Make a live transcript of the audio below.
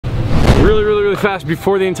fast,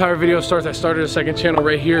 before the entire video starts, I started a second channel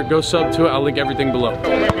right here. Go sub to it, I'll link everything below.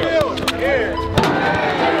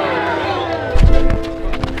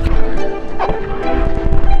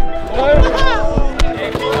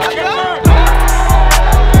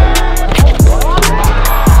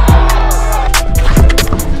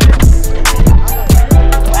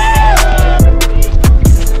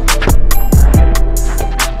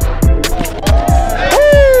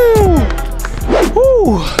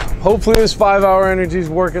 Hopefully this 5-hour energy is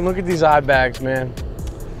working. Look at these eye bags, man.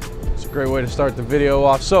 It's a great way to start the video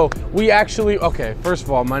off. So we actually, okay, first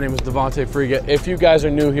of all, my name is Devontae Friga. If you guys are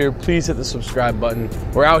new here, please hit the subscribe button.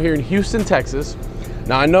 We're out here in Houston, Texas.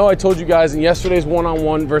 Now I know I told you guys in yesterday's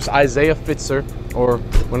one-on-one versus Isaiah Fitzer, or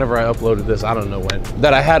whenever I uploaded this, I don't know when,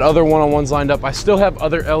 that I had other one-on-ones lined up. I still have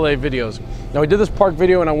other LA videos. Now we did this park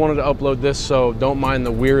video and I wanted to upload this, so don't mind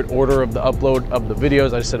the weird order of the upload of the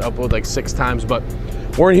videos. I just said upload like 6 times, but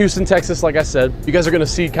we're in Houston, Texas, like I said. You guys are gonna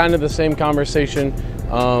see kind of the same conversation,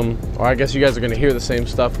 or I guess you guys are gonna hear the same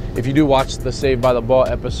stuff if you do watch the Saved by the Ball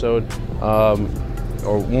episode, or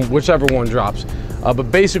whichever one drops.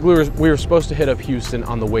 But basically, we were supposed to hit up Houston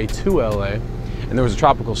on the way to LA, and there was a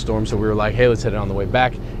tropical storm, so we were like, hey, let's hit it on the way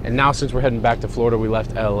back. And now since we're heading back to Florida, we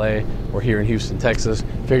left LA, we're here in Houston, Texas.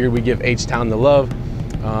 Figured we'd give H-Town the love.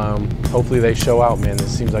 Hopefully they show out, man. It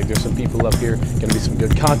seems like there's some people up here, gonna be some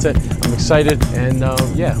good content. I'm excited, and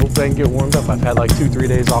yeah, hopefully I can get warmed up. I've had like 2-3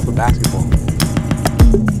 days off of basketball.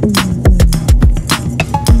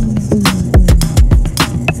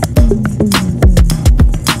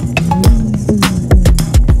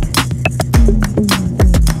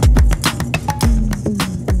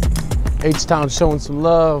 H-Town showing some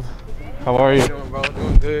love. How are you? Doing, bro?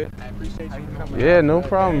 Doing good. I appreciate you coming. Yeah, no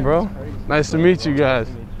problem, bro. Nice to meet you guys.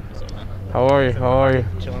 How are you? How are you?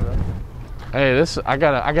 Chilling, bro. Hey, I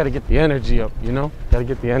gotta get the energy up, you know? Gotta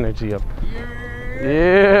get the energy up.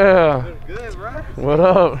 Yeah. Good, bro. What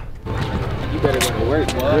up? You better go to work,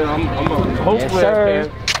 bro. Yeah, I'm hopefully yes, I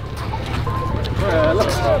can.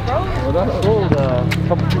 Well, I told a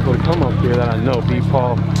couple people to come up here that I know, B.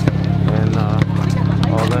 Paul and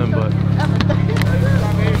all them, but I'm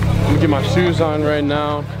gonna get my shoes on right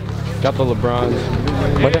now. Got the LeBrons.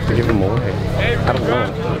 Might have to give them away. I don't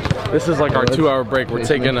know. This is like our 2-hour break. We're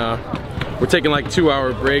taking like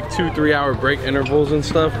 2-hour break, 2-3 hour break intervals and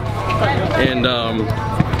stuff. And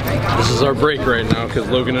this is our break right now because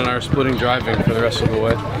Logan and I are splitting driving for the rest of the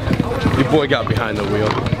way. Your boy got behind the wheel.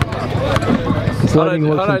 This lighting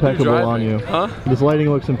looks impeccable on you. Huh? This lighting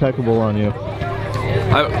looks impeccable on you.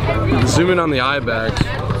 Zoom in on the eye bags.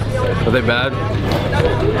 Are they bad?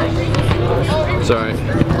 Sorry.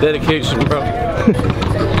 Dedication, bro.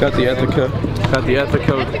 Got the Ethica. Got the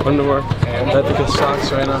Ethica underwear. Ethica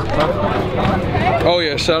socks right now. Huh? Oh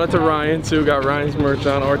yeah, shout out to Ryan too. Got Ryan's merch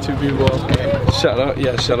on, R2B Ball. Shout out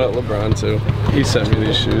LeBron too. He sent me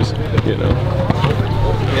these shoes, you know.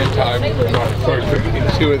 In time for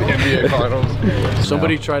the NBA Finals.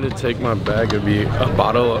 Somebody tried to take my bag of a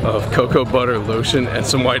bottle of cocoa butter lotion and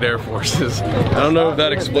some white Air Forces. I don't know if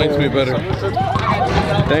that explains me better.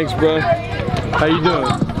 Thanks, bro. How you doing?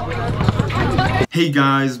 Hey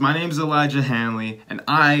guys, my name is Elijah Hanley, and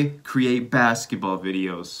I create basketball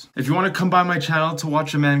videos. If you want to come by my channel to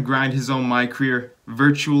watch a man grind his own mic career,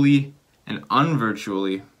 virtually and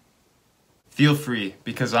unvirtually, feel free,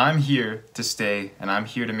 because I'm here to stay, and I'm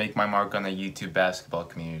here to make my mark on the YouTube basketball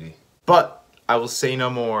community. But I will say no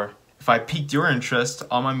more. If I piqued your interest,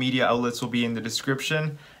 all my media outlets will be in the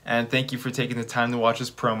description, and thank you for taking the time to watch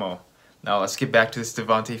this promo. Now let's get back to this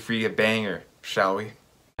Devontae Friga banger, shall we?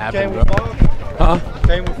 Huh?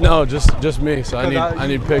 No, just me. So I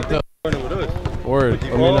need picked up. Word.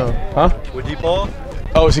 Let me know. Huh? With D-Paul?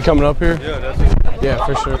 Oh, is he coming up here? Yeah, that's it. Yeah,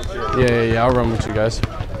 for sure. Yeah. I'll run with you guys.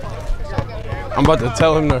 I'm about to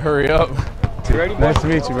tell him to hurry up. You ready? Nice to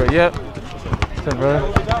meet you, bro. Yep. What's up, brother?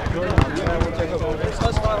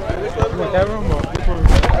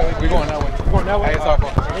 We going that way. We're going that way.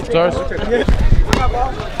 Stars?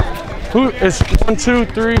 Who is 1, 2,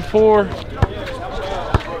 3, 4,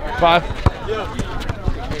 5?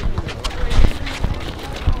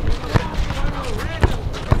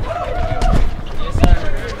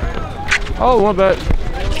 Oh, one bet.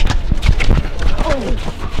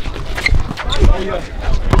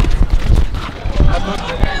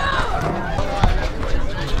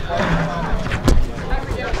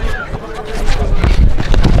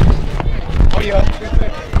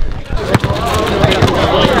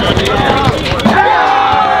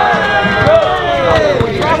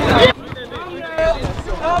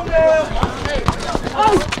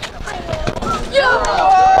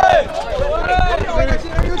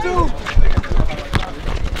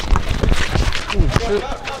 it.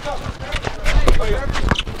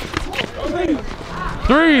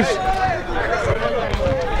 Threes.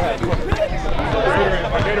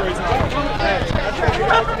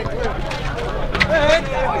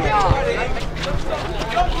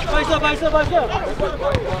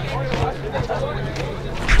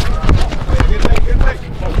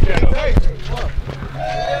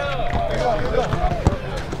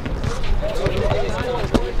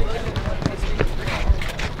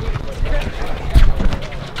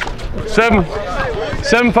 Seven.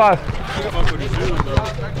 7-5.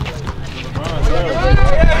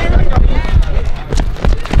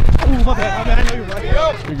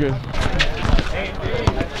 You're good.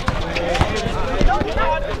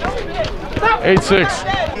 8-6.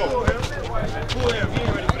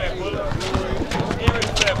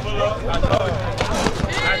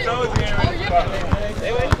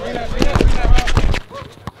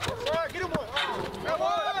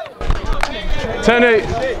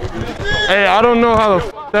 Hey, I don't know how the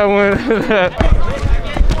f that went.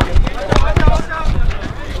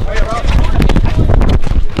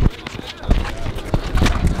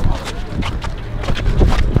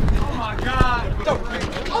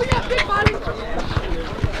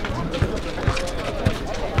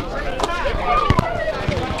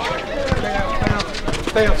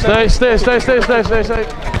 Stay.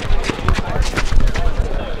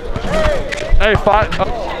 Hey, 5. Oh.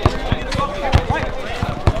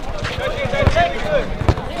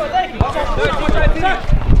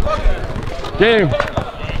 Game.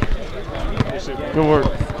 Good work.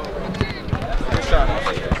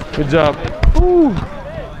 Good job. Ooh.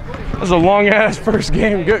 That was a long ass first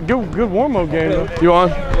game. Good warm-up game though. You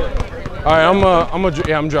on? All right,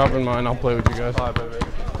 I'm dropping mine. I'll play with you guys.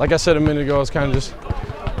 Like I said a minute ago, it's kind of just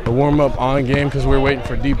a warm-up on game because we're waiting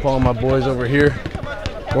for D-Paul and my boys over here.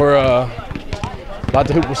 We're about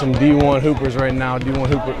to hoop with some D1 hoopers right now. D1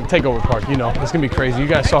 hooper takeover park. You know, it's gonna be crazy. You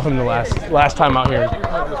guys saw him the last time out here.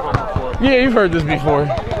 Yeah, you've heard this before.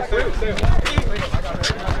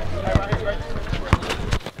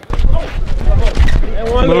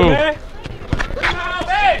 Move.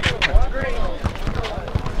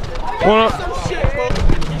 One up.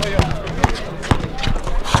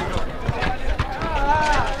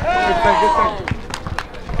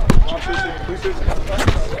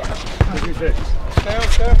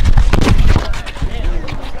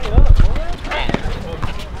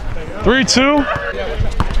 Three, 2.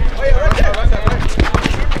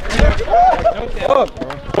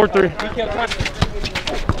 4-3.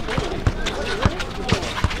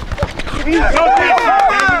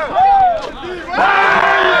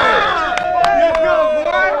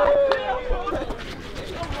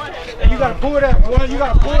 You gotta pull that, boy. You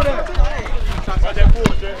gotta pull that.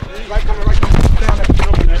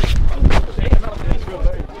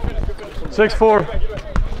 6-4.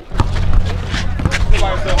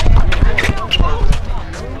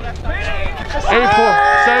 8-4.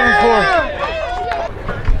 7-4.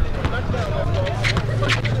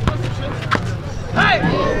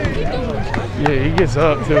 Yeah, he gets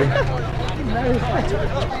up too.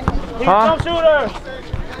 Huh?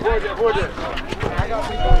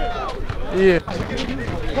 Yeah.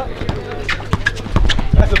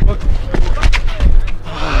 That's a book.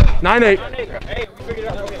 9-8. Hey, we figured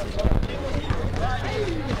it out.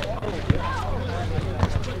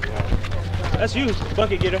 That's you,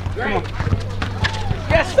 bucket getter. Come on.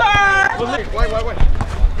 Yes, sir! Wait.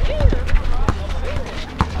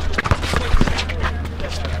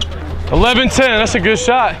 11-10, that's a good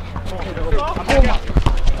shot.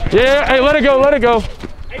 Yeah, hey, let it go. Hey,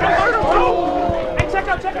 check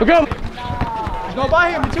out. Go. Go by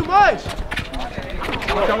him, too much.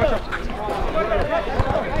 Watch out.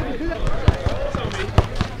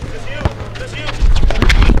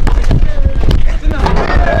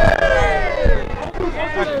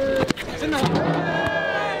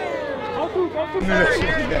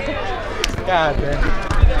 God damn.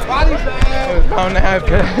 Body's bad. It was bound to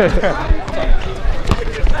happen.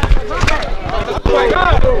 Oh my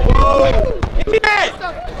God. Whoa. Give me that.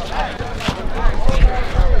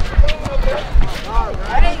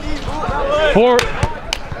 Four.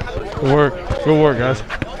 Good work, guys.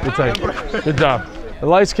 Good take. Good job. The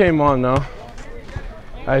lights came on though. All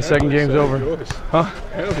right, second game's over. Huh?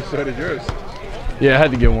 Hanley said it's yours. Yeah, I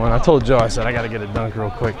had to get one. I told Joe, I said, I got to get a dunk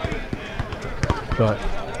real quick. But,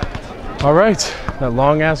 all right. That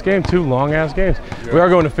long-ass game, 2 long-ass games. Yeah. We are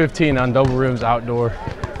going to 15 on double rims outdoor.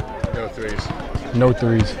 No threes. No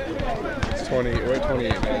threes. It's 20, we're at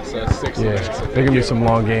 28 minutes, so it's 60 minutes. Yeah, they're going to be some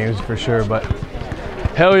long games for sure. But,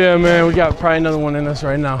 hell yeah, man. We got probably another one in us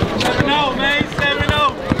right now. 7-0, man.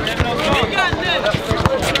 7-0. 7-0. We got this.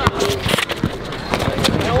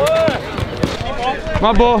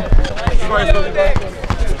 My ball.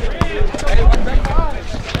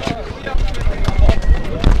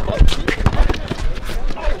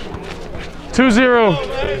 2-0.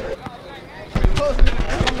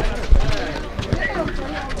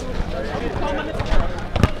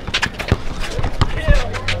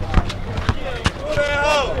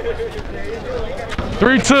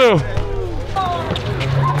 Three, 2.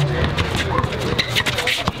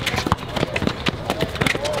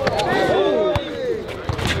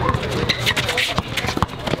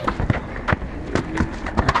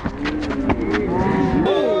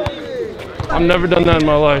 I've never done that in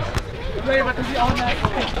my life.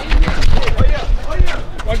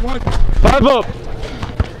 5 up.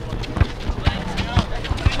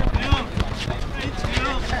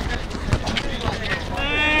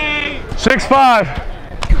 6-5.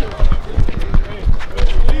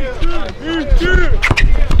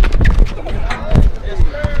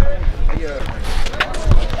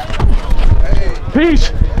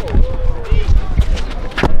 Peace.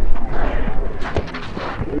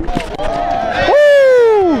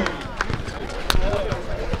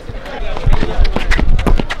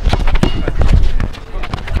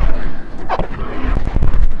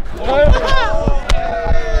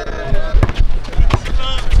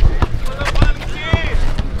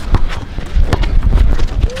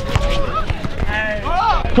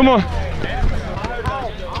 Come on.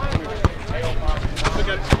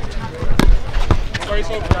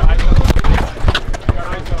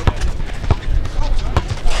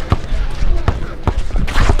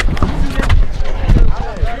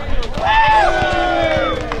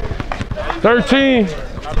 $13.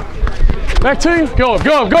 Back to you. Go up,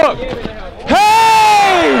 go up, go up.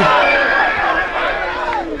 Hey!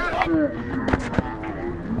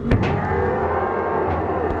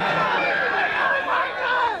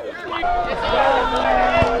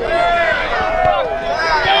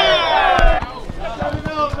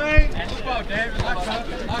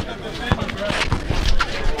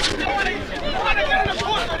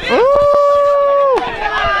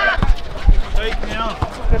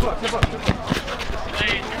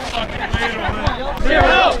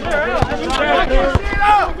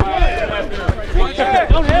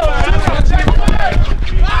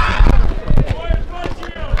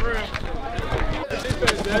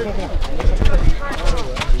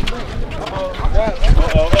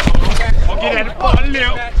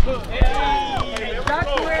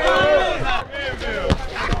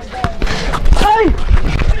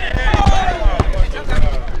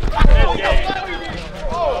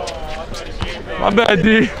 My bad,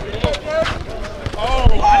 D.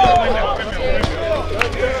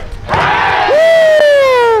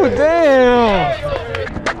 Woo! Damn.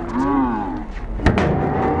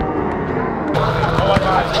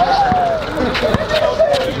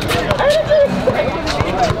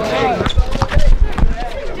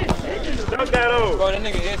 Bro, that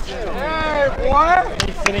nigga is sitting. Hey, boy!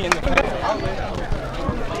 He's sitting in the back.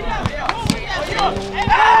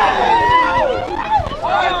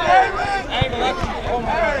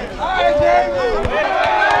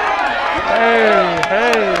 Hey,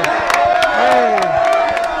 hey, hey.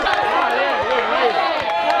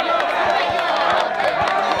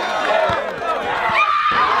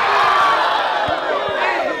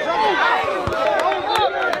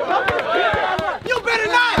 You better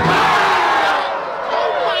not! Oh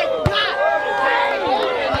my God!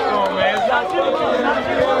 Oh man, it's not you.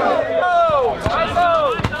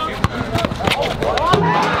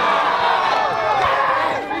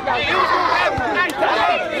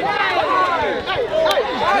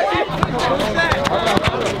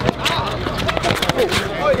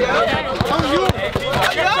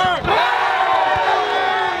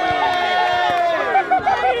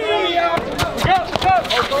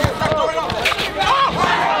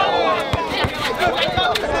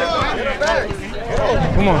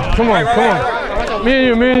 Come on, come on, come on. Me and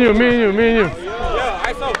you, me and you, me and you, me and you.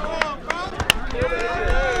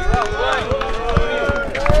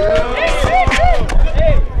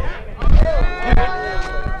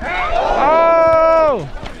 Oh!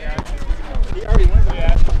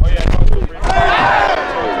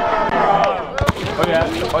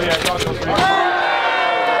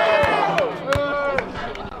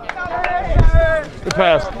 Good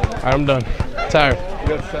pass. All right, I'm done. Tired. You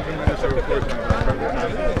got 7 minutes of recording.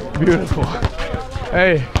 Beautiful.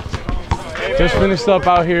 Hey, just finished up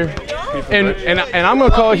out here, and I'm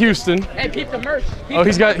gonna call Houston. Hey, peep the merch. Oh,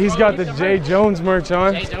 he's got the J. Jones merch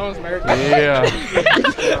on. J. Jones merch. Yeah.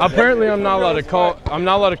 Apparently, I'm not allowed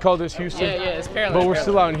to call this Houston. Yeah, it's parallel. But we're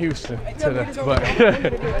still out in Houston today. But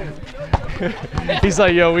he's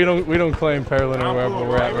like, yo, we don't claim Pearland or wherever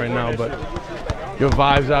we're at right now. But Good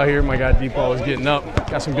vibes out here. My guy Deepaul was getting up.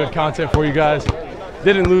 Got some good content for you guys.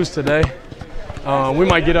 Didn't lose today. We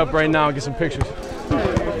might get up right now and get some pictures.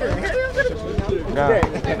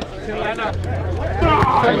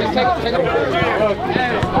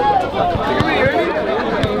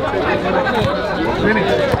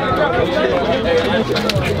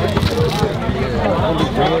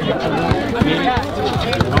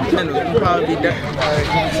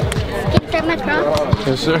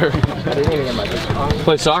 Yes, sir.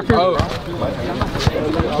 Play soccer? Oh.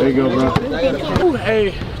 There you go, bro. Ooh,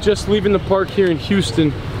 hey, just leaving the park here in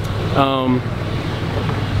Houston.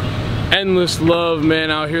 Endless love, man,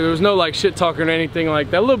 out here. There was no like shit talking or anything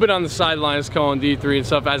like that. A little bit on the sidelines calling D3 and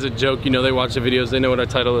stuff as a joke. You know, they watch the videos, they know what I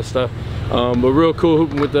title this stuff. But real cool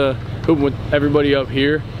hooping with everybody up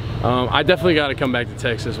here. I definitely got to come back to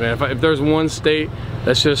Texas, man. If there's one state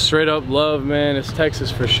that's just straight up love, man, it's Texas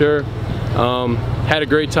for sure. Had a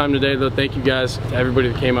great time today, though. Thank you guys to everybody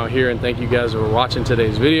that came out here, and thank you guys for watching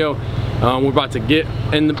today's video. We're about to get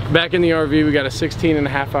back in the RV. We got a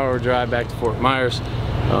 16.5-hour drive back to Fort Myers.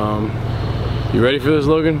 You ready for this,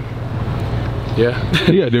 Logan? Yeah.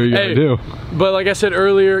 Yeah, do what you gotta do. But like I said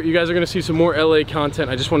earlier, you guys are gonna see some more LA content.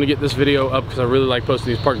 I just want to get this video up because I really like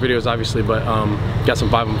posting these park videos, obviously, but got some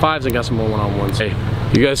 5-on-5s and got some more 1-on-1s. Hey,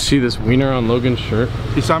 you guys see this wiener on Logan's shirt?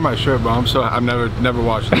 He signed my shirt, bro. I've never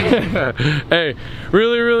watched this. Hey,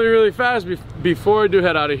 really fast, before I do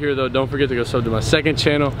head out of here though, don't forget to go sub to my second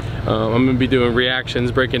channel. I'm gonna be doing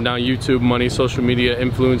reactions, breaking down YouTube money, social media,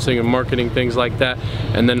 influencing and marketing, things like that.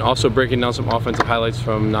 And then also breaking down some offensive highlights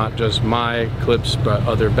from not just my clips, but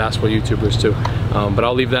other basketball YouTubers too. But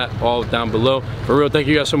I'll leave that all down below. For real, thank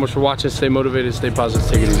you guys so much for watching. Stay motivated, stay positive,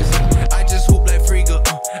 take it easy.